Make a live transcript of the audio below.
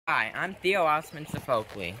Hi, I'm Theo Osman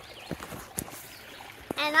Sophocles.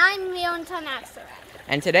 And I'm Leonton Axelrod.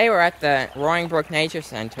 And today we're at the Roaring Brook Nature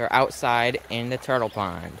Center outside in the turtle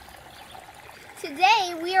pond.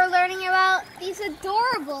 Today we are learning about these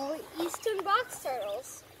adorable eastern box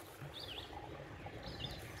turtles.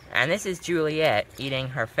 And this is Juliet eating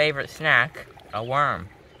her favorite snack, a worm.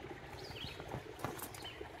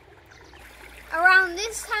 Around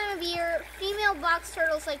this time of year, female box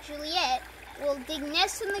turtles like Juliet will dig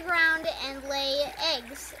nests in the ground and lay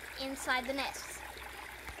eggs inside the nests.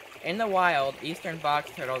 In the wild, eastern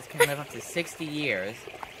box turtles can live up to 60 years,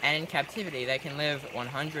 and in captivity they can live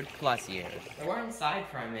 100 plus years. So we're inside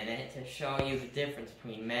for a minute to show you the difference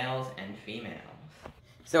between males and females.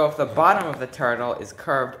 So if the bottom of the turtle is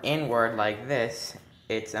curved inward like this,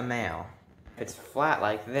 it's a male. If it's flat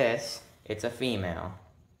like this, it's a female.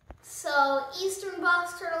 So eastern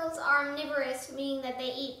box turtles are omnivorous, meaning that they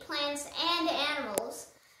eat plants and animals.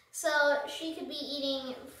 So she could be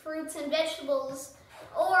eating fruits and vegetables,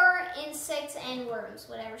 or insects and worms,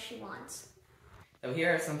 whatever she wants. So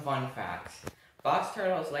here are some fun facts. Box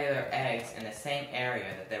turtles lay their eggs in the same area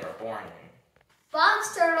that they were born in.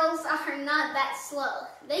 Box turtles are not that slow.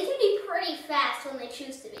 They can be pretty fast when they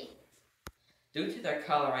choose to be. Due to their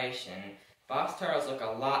coloration, box turtles look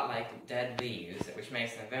a lot like dead leaves, which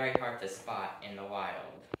makes them very hard to spot in the wild.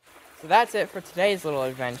 So that's it for today's little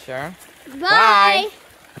adventure. Bye!